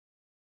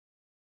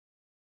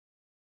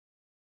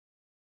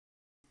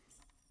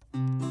I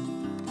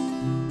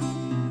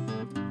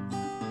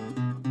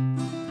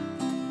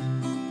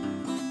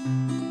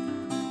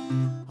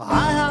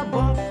have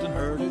often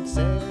heard it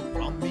said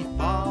from me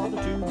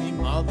father to me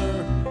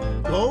mother,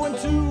 going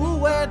to a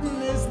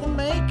wedding is the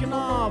making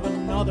of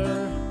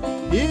another.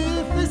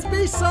 If this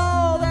be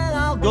so, then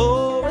I'll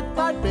go with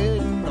thy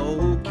bidding.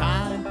 Oh,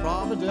 kind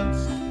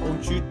Providence,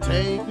 won't you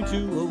take me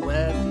to a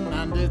wedding?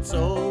 And it's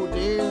oh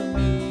dear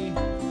me,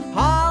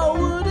 how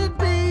would it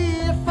be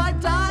if I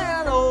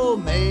die an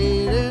old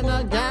maid in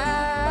a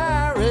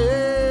garret?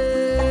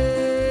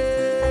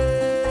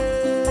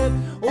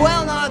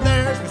 Well, now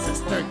there's my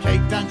sister Kate,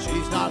 and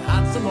she's not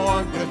handsome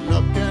or good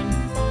looking,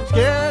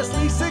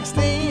 scarcely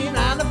 16,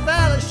 and a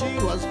fella she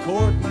was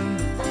courting.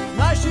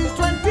 Now she's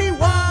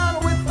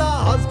 21 with a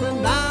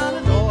husband and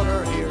a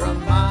daughter. Here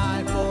am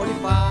I,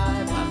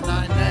 45, and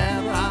I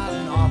never had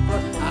an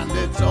offer, and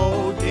it's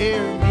oh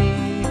dear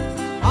me,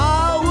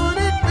 how would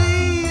it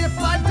be if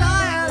I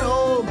die an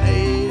old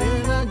maid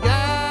in a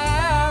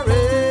garret?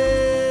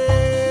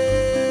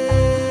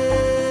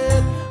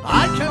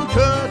 I can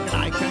cook and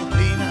I can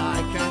clean and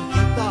I can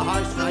keep the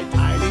house right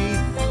tidy,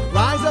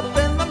 rise up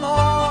in the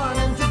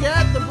morning to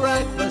get the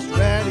breakfast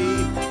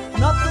ready.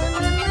 Nothing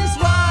in this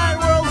wide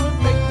world would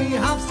make me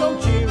half so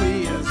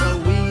cheery as a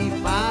wee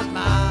fat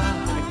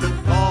man. I could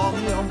call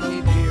me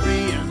only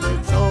dearie, and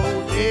it's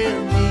oh dear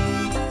me,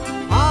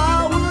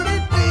 how would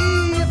it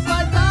be if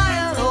I die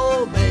an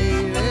old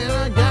maid in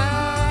a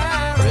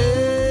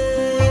garret?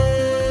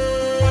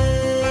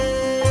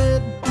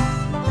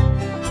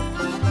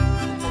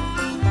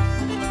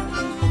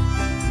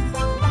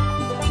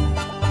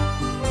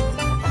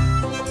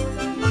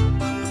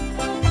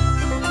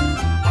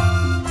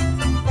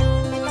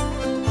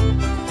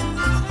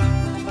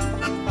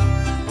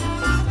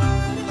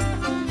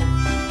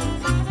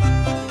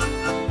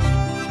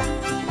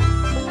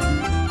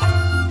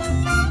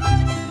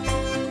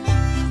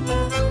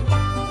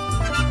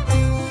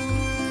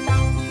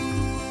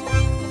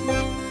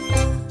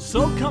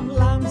 So come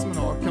landsman,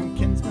 or come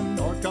kinsman,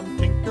 or come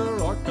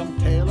tinker, or come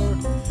tailor,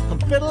 come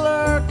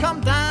fiddler,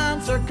 come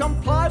dancer, come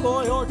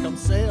plyboy, or come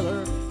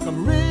sailor,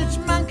 come rich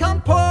man,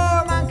 come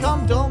poor man,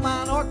 come dull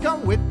man, or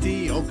come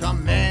witty, oh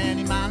come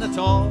any man at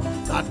all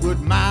that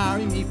would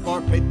marry me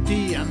for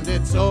pity. And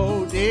it's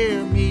oh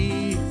dear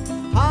me,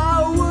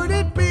 how would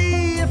it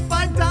be if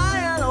I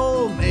die an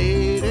old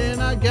maid in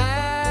a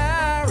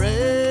garret?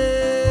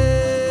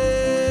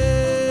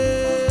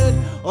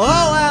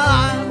 Oh well,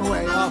 I'm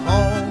away off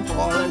home,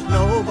 for there's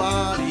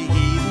nobody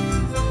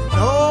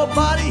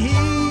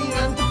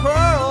heeding to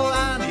Pearl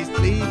and he's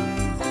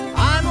bleeding.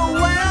 I'm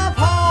away off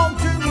home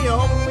to me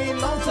only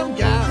lonesome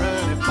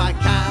Garrett. If I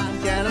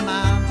can't get a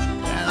man,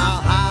 then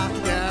I'll have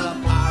to get a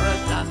parrot.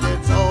 And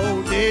it's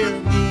oh dear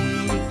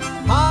me,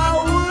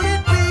 how would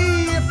it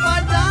be if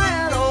I die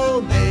an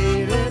old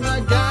maid in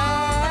a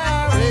garret?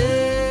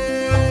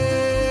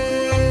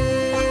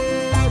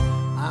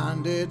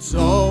 And it's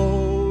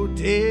oh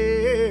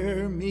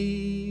dear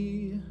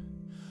me,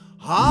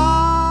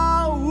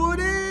 how would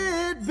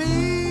it be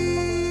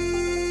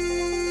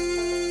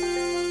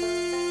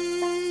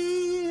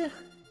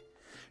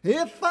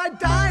if I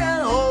die